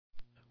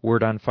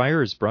Word on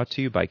Fire is brought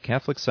to you by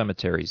Catholic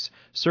Cemeteries,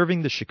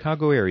 serving the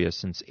Chicago area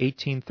since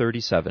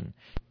 1837.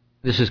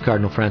 This is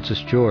Cardinal Francis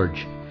George,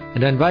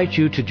 and I invite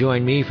you to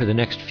join me for the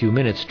next few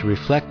minutes to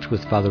reflect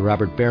with Father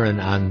Robert Barron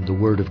on the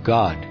Word of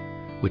God,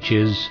 which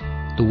is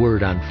the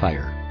Word on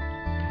Fire.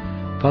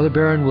 Father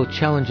Barron will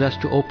challenge us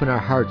to open our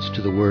hearts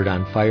to the Word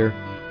on Fire,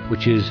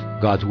 which is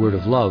God's word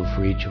of love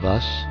for each of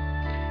us.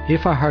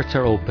 If our hearts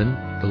are open,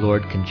 the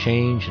Lord can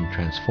change and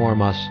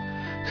transform us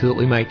so that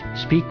we might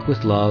speak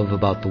with love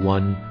about the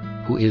one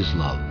who is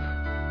love.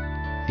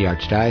 The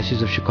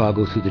Archdiocese of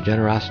Chicago, through the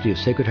generosity of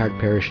Sacred Heart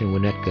Parish in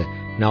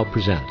Winnetka, now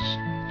presents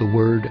the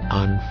Word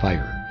on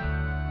Fire.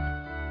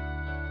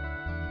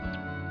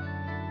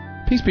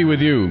 Peace be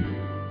with you.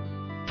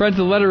 Friends,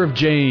 the letter of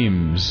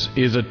James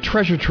is a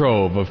treasure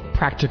trove of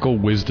practical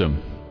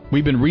wisdom.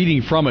 We've been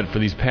reading from it for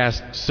these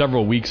past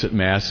several weeks at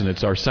Mass, and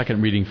it's our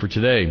second reading for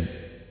today.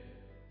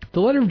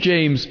 The letter of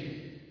James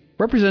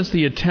represents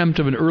the attempt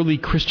of an early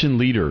Christian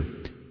leader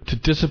to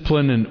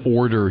discipline and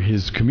order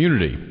his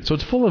community. So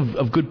it's full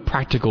of good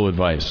practical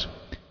advice.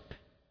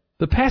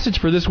 The passage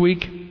for this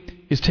week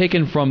is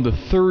taken from the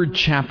third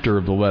chapter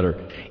of the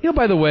letter.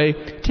 By the way,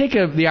 take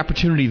the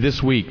opportunity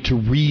this week to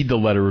read the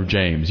letter of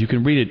James. You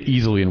can read it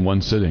easily in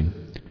one sitting.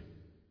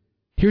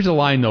 Here's a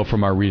line, though,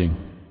 from our reading.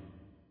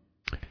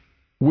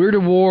 Where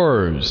do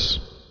wars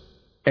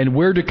and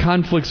where do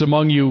conflicts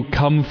among you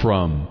come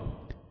from?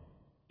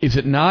 Is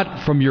it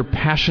not from your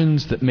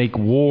passions that make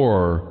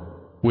war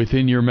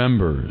within your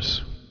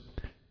members?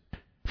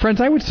 Friends,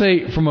 I would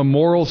say from a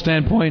moral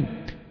standpoint,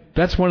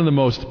 that's one of the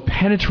most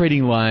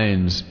penetrating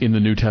lines in the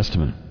New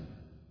Testament.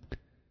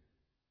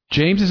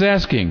 James is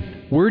asking,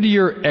 where do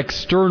your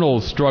external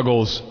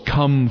struggles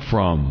come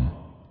from?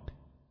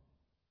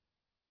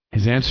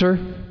 His answer?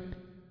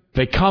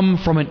 They come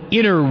from an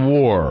inner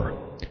war.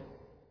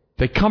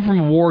 They come from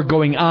a war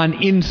going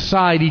on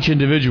inside each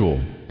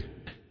individual.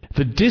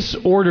 The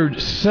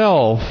disordered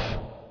self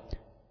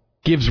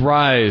gives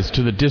rise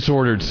to the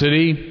disordered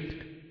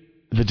city,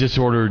 the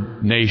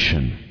disordered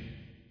nation.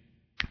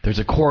 There's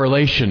a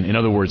correlation, in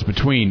other words,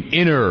 between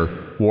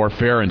inner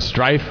warfare and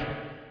strife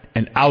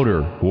and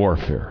outer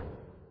warfare.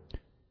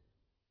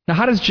 Now,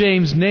 how does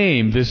James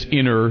name this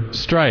inner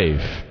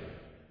strife?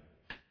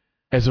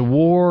 As a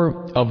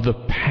war of the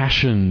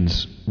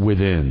passions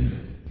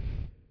within.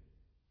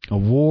 A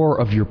war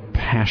of your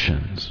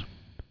passions.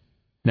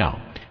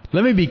 Now,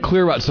 let me be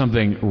clear about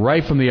something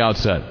right from the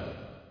outset.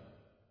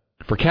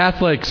 For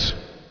Catholics,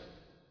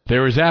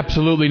 there is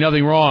absolutely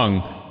nothing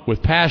wrong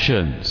with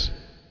passions,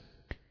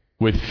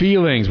 with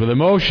feelings, with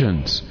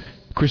emotions.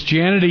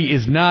 Christianity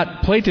is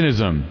not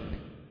Platonism.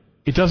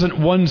 It doesn't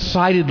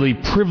one-sidedly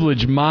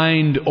privilege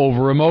mind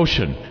over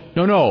emotion.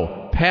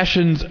 No,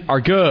 passions are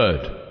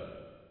good.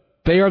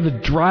 They are the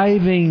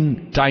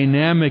driving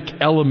dynamic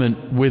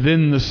element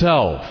within the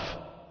self.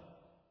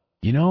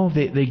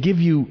 They give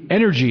you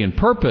energy and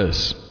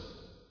purpose.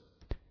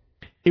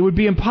 It would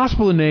be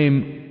impossible to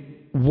name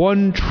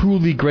one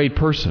truly great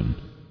person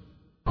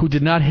who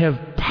did not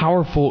have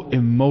powerful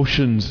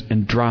emotions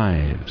and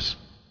drives.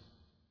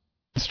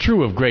 It's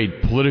true of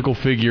great political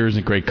figures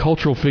and great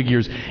cultural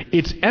figures.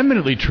 It's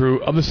eminently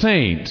true of the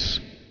saints.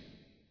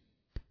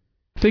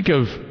 Think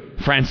of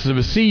Francis of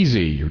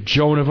Assisi, or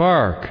Joan of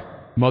Arc,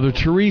 Mother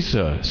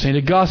Teresa, St.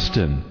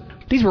 Augustine.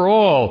 These were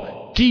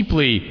all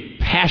deeply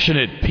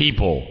passionate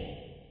people.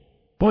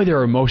 Boy,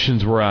 their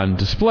emotions were on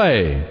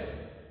display.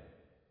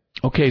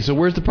 Okay, so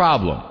where's the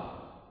problem?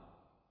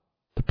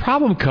 The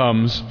problem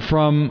comes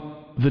from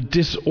the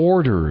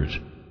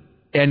disordered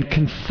and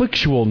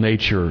conflictual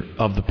nature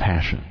of the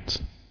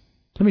passions.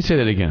 Let me say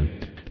that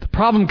again. The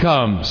problem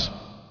comes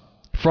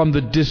from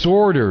the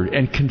disordered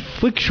and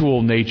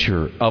conflictual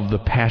nature of the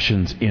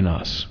passions in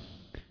us.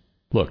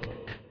 Look,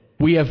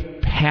 we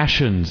have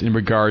passions in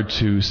regard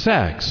to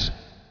sex,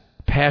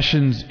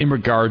 passions in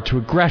regard to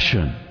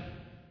aggression,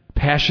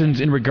 passions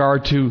in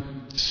regard to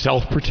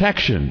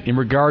self-protection, in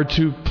regard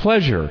to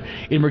pleasure,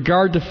 in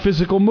regard to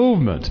physical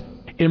movement,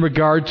 in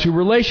regard to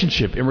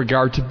relationship, in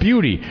regard to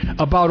beauty.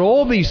 About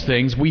all these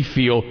things, we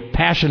feel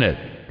passionate.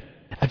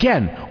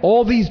 Again,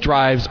 all these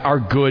drives are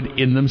good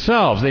in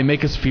themselves. They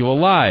make us feel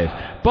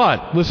alive.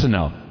 But, listen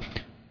now,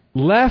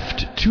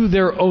 left to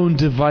their own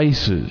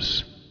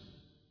devices,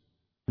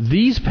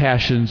 these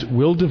passions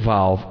will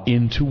devolve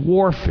into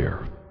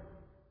warfare.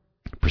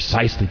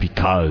 Precisely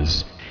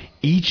because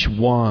each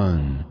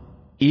one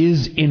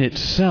is in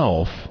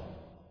itself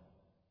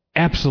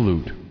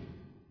absolute.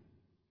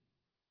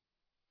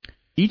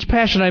 Each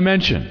passion I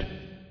mentioned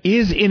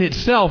is in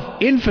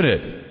itself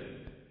infinite,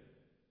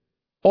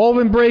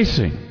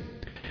 all-embracing.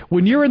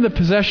 When you're in the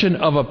possession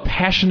of a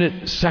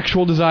passionate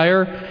sexual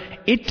desire,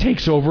 it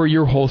takes over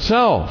your whole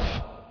self.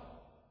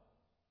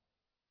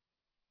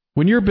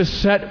 When you're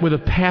beset with a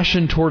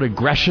passion toward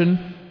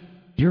aggression,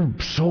 you're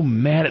so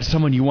mad at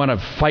someone you want to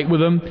fight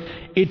with them,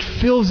 it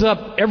fills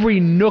up every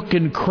nook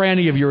and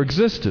cranny of your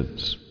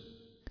existence.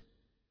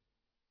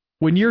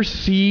 When you're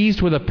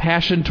seized with a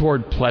passion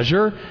toward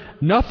pleasure,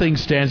 nothing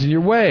stands in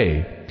your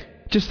way.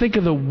 Just think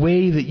of the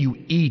way that you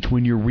eat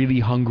when you're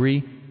really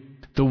hungry.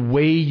 the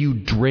way you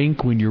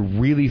drink when you're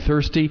really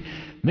thirsty,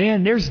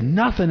 man, there's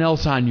nothing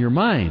else on your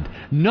mind.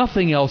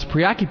 Nothing else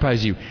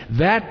preoccupies you.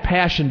 That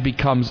passion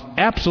becomes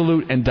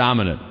absolute and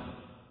dominant.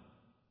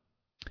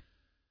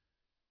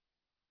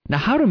 Now,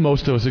 how do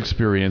most of us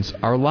experience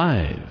our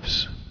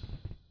lives?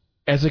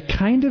 As a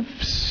kind of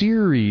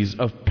series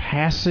of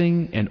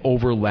passing and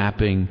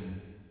overlapping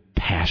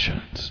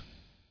passions.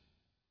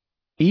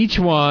 Each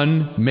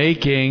one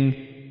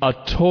making a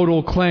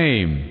total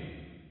claim.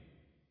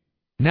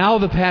 Now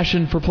the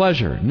passion for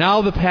pleasure.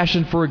 Now the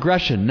passion for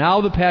aggression.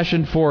 Now the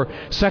passion for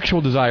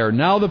sexual desire.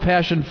 Now the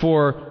passion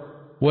for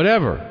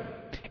whatever.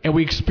 And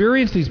we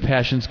experience these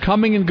passions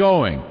coming and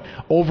going,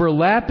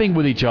 overlapping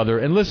with each other.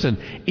 And listen,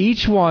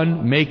 each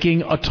one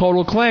making a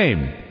total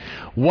claim.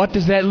 What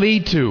does that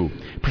lead to?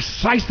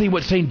 Precisely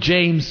what St.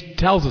 James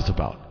tells us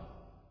about.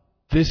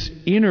 This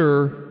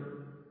inner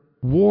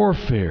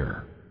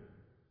warfare.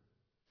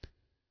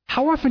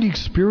 How often do you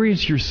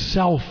experience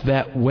yourself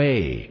that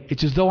way?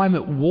 It's as though I'm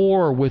at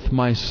war with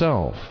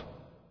myself.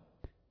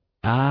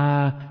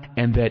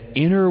 And that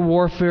inner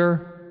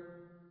warfare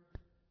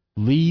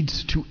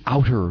leads to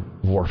outer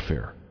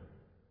warfare.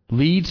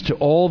 Leads to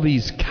all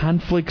these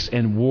conflicts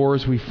and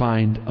wars we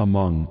find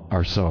among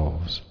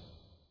ourselves.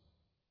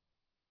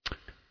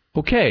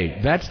 Okay,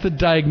 that's the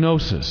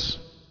diagnosis.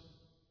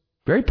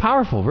 Very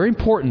powerful, very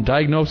important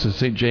diagnosis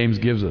St. James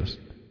gives us.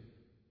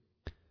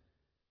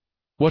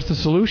 What's the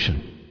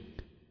solution?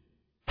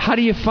 How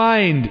do you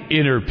find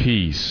inner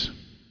peace?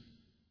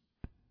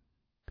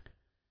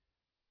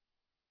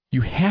 You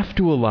have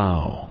to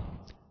allow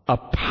a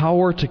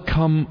power to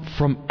come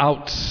from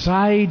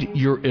outside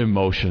your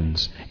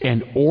emotions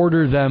and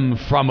order them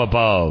from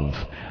above.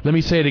 Let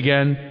me say it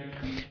again.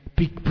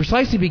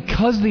 Precisely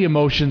because the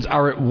emotions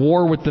are at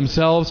war with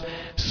themselves,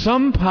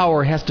 some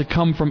power has to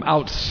come from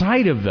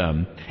outside of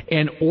them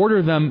and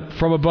order them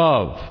from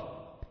above.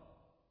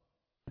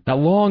 Now,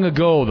 long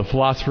ago, the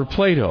philosopher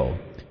Plato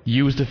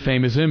used a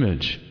famous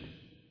image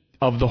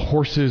of the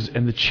horses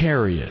and the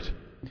chariot.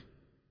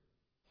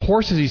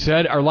 Horses, he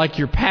said, are like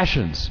your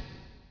passions,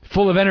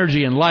 full of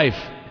energy and life,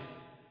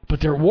 but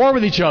they're at war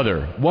with each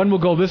other. One will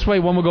go this way,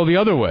 one will go the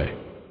other way.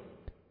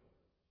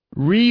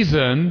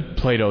 Reason,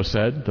 Plato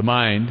said, the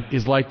mind,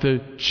 is like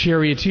the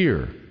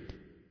charioteer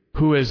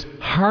who has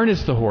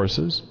harnessed the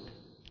horses,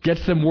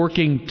 gets them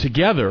working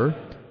together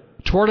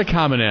toward a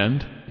common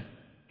end,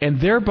 and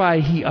thereby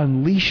he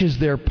unleashes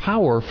their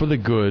power for the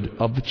good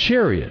of the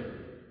chariot.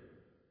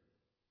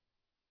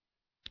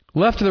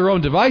 Left to their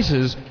own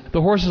devices,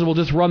 the horses will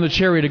just run the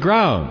chariot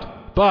aground.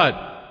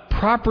 But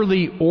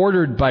properly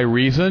ordered by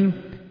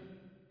reason,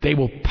 they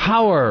will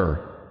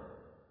power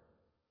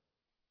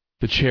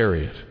the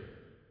chariot.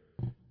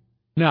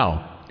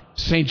 Now,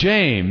 St.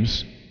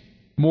 James,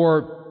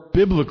 more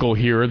biblical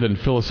here than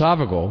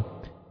philosophical,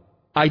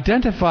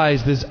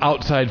 identifies this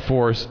outside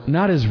force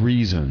not as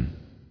reason,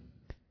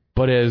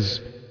 but as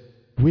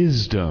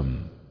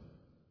wisdom.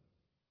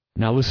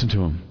 Now listen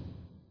to him.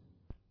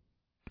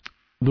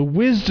 The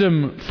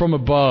wisdom from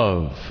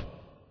above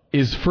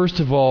is first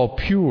of all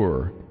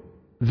pure,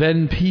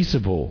 then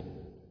peaceable,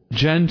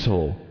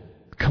 gentle,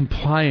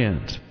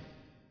 compliant,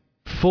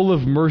 full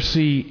of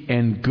mercy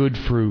and good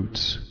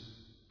fruits.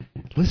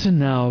 Listen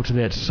now to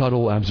that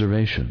subtle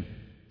observation.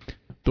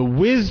 The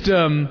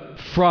wisdom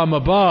from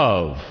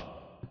above.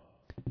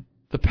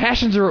 The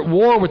passions are at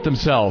war with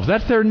themselves.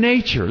 That's their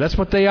nature. That's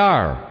what they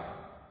are.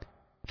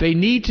 They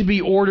need to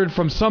be ordered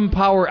from some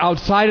power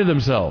outside of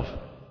themselves.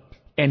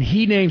 And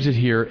he names it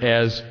here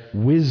as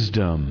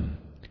wisdom.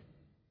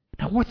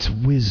 Now, what's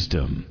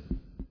wisdom?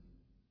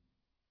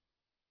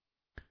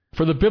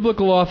 For the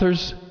biblical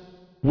authors,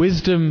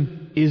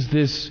 wisdom is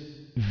this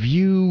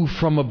view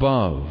from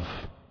above.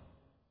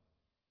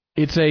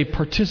 It's a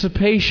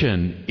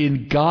participation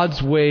in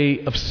God's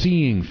way of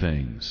seeing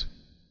things,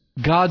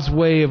 God's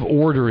way of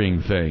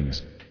ordering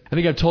things. I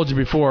think I've told you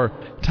before,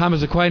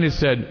 Thomas Aquinas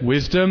said,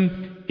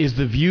 wisdom is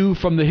the view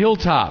from the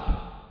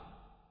hilltop.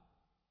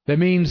 That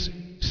means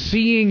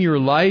seeing your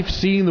life,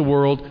 seeing the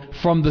world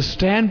from the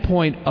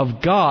standpoint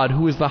of God,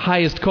 who is the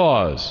highest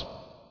cause.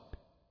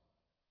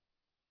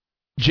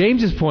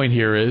 James's point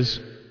here is,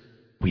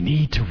 we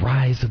need to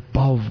rise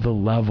above the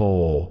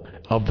level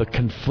of the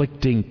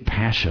conflicting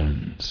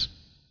passions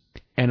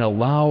and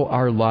allow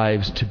our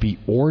lives to be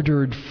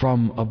ordered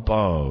from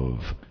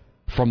above,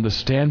 from the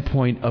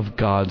standpoint of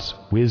God's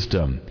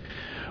wisdom.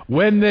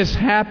 When this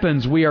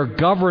happens, we are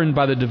governed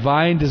by the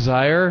divine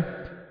desire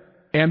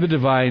and the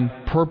divine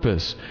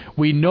purpose.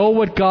 We know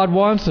what God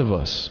wants of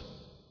us.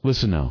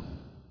 Listen now.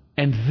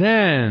 And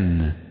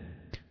then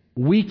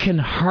we can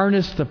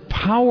harness the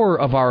power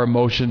of our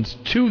emotions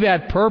to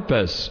that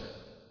purpose.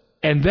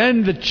 And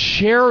then the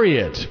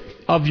chariot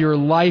of your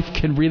life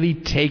can really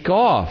take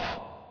off.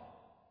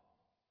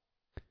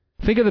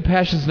 Think of the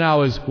passions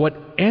now as what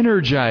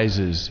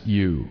energizes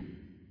you.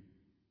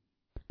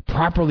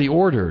 Properly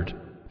ordered,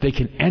 they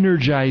can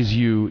energize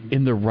you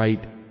in the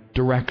right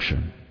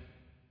direction.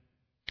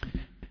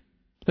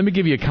 Let me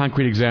give you a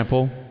concrete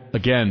example,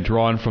 again,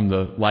 drawn from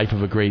the life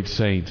of a great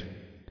saint.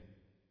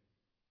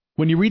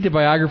 When you read the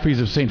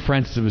biographies of St.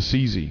 Francis of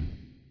Assisi,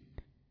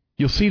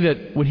 you'll see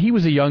that when he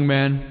was a young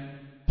man,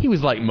 he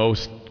was like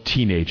most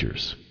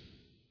teenagers,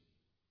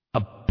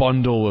 a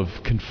bundle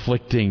of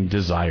conflicting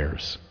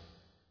desires.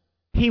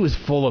 He was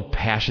full of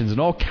passions in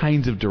all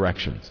kinds of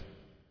directions.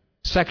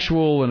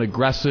 Sexual and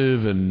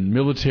aggressive and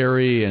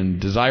military and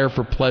desire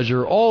for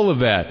pleasure, all of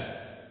that.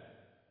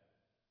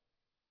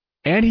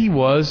 And he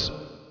was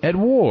at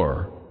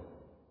war.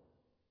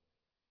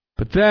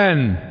 But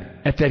then,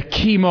 at that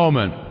key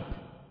moment,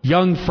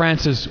 young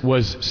Francis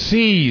was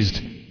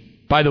seized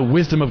by the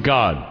wisdom of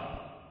God.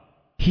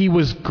 He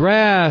was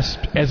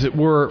grasped, as it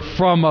were,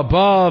 from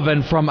above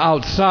and from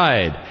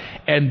outside.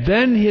 And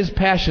then his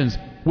passions,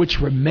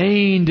 which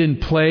remained in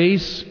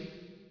place,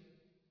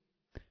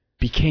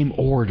 became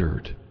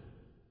ordered,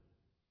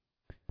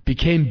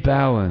 became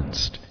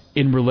balanced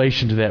in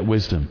relation to that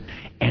wisdom.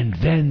 And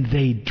then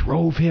they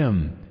drove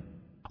him.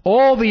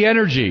 All the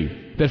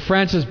energy that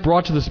Francis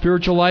brought to the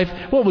spiritual life,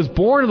 well, it was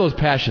born of those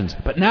passions.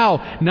 But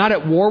now, not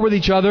at war with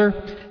each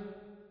other,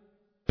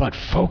 but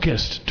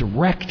focused,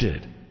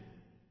 directed,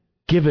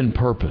 given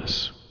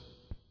purpose.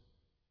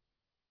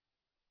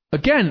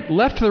 Again,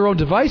 left to their own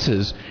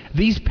devices,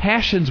 these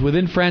passions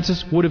within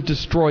Francis would have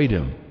destroyed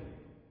him.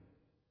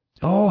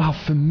 Oh, how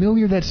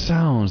familiar that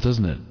sounds,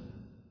 doesn't it?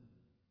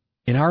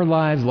 In our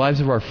lives, lives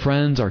of our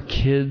friends, our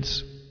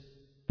kids,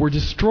 we're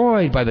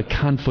destroyed by the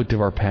conflict of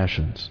our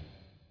passions.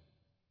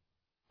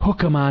 Hook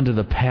them onto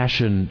the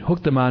passion,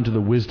 hook them onto the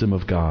wisdom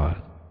of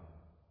God.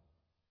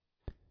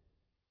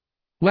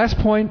 Last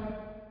point,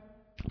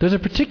 there's a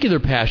particular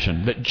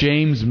passion that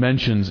James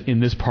mentions in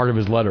this part of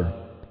his letter.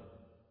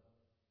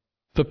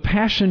 The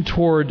passion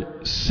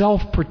toward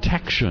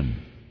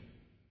self-protection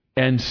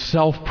and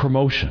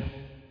self-promotion.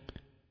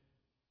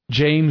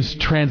 James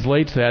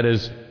translates that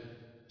as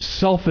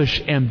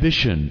selfish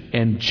ambition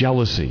and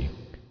jealousy.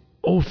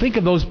 Oh, think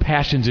of those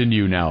passions in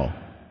you now.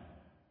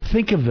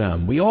 Think of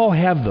them. We all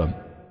have them.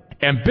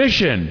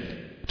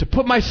 Ambition, to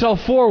put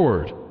myself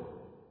forward.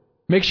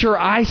 Make sure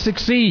I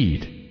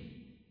succeed.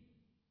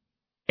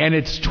 And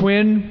its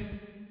twin,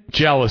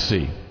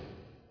 jealousy.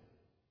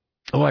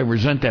 Oh, I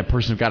resent that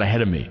person who got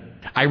ahead of me.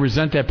 I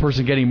resent that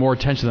person getting more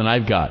attention than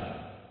I've got.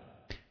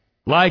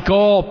 Like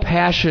all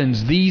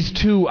passions, these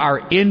two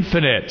are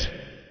infinite.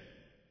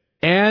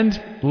 And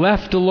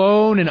left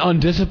alone and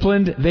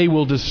undisciplined, they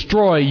will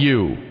destroy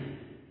you.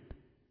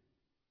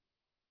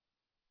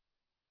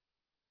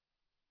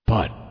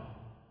 But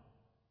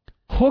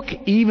hook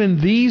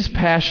even these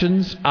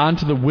passions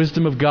onto the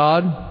wisdom of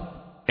God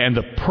and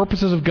the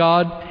purposes of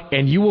God,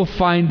 and you will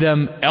find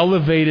them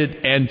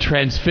elevated and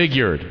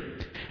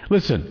transfigured.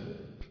 Listen,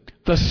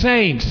 the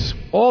saints,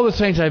 all the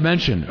saints I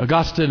mentioned,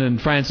 Augustine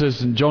and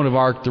Francis and Joan of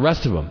Arc, the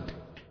rest of them,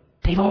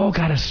 they've all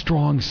got a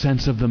strong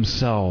sense of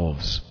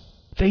themselves.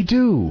 They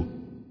do.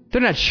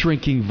 They're not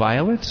shrinking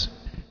violets.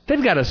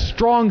 They've got a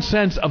strong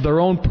sense of their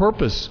own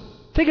purpose.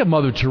 Think of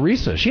Mother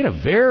Teresa. She had a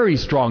very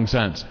strong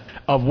sense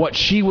of what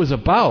she was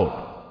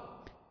about.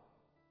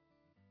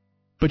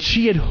 But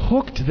she had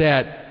hooked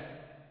that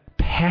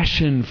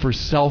passion for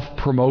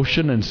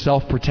self-promotion and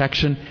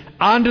self-protection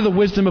onto the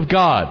wisdom of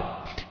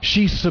God.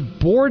 She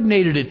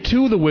subordinated it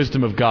to the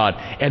wisdom of God,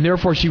 and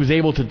therefore she was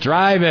able to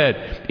drive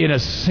it in a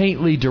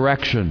saintly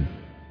direction.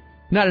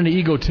 Not in an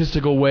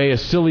egotistical way, a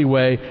silly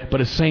way, but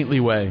a saintly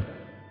way.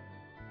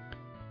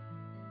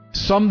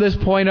 Sum this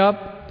point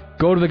up,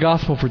 go to the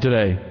gospel for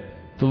today.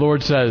 The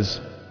Lord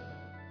says,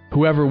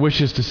 whoever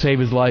wishes to save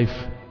his life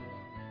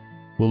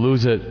will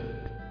lose it.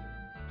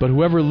 But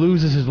whoever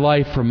loses his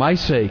life for my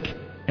sake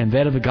and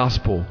that of the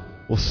gospel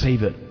will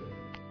save it.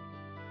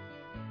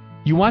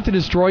 You want to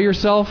destroy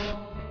yourself?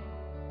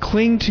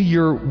 Cling to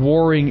your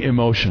warring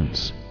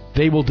emotions.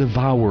 They will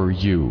devour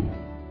you.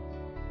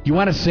 You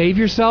want to save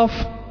yourself?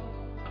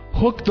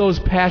 Hook those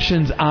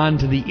passions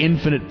onto the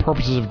infinite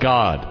purposes of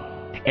God,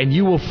 and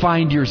you will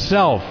find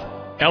yourself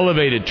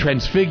elevated,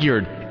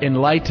 transfigured,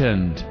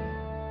 enlightened,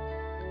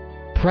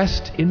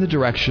 pressed in the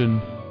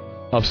direction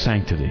of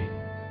sanctity.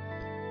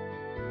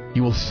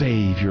 You will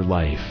save your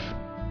life.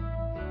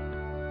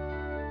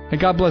 And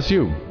God bless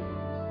you.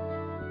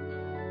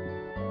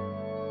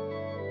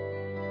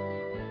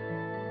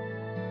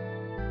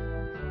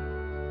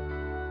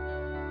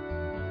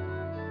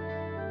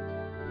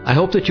 I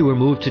hope that you were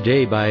moved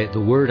today by the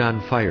Word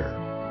on Fire.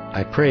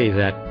 I pray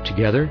that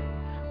together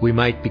we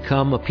might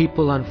become a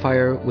people on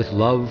fire with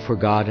love for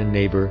God and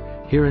neighbor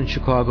here in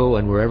Chicago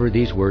and wherever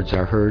these words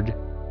are heard.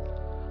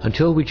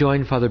 Until we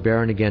join Father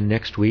Barron again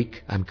next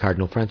week, I'm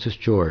Cardinal Francis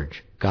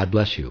George. God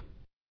bless you.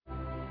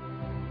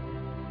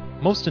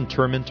 Most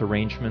interment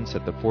arrangements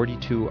at the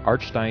 42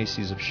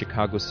 Archdiocese of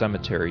Chicago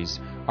cemeteries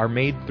are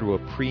made through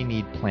a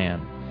pre-need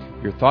plan.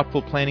 Your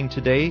thoughtful planning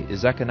today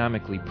is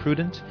economically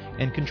prudent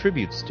and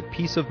contributes to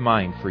peace of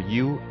mind for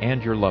you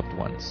and your loved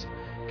ones.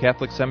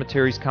 Catholic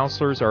Cemeteries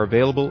counselors are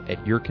available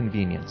at your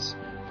convenience.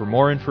 For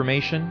more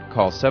information,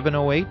 call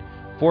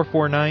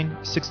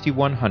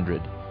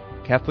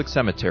 708-449-6100. Catholic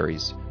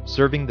Cemeteries,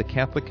 serving the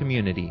Catholic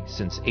community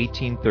since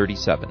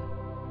 1837.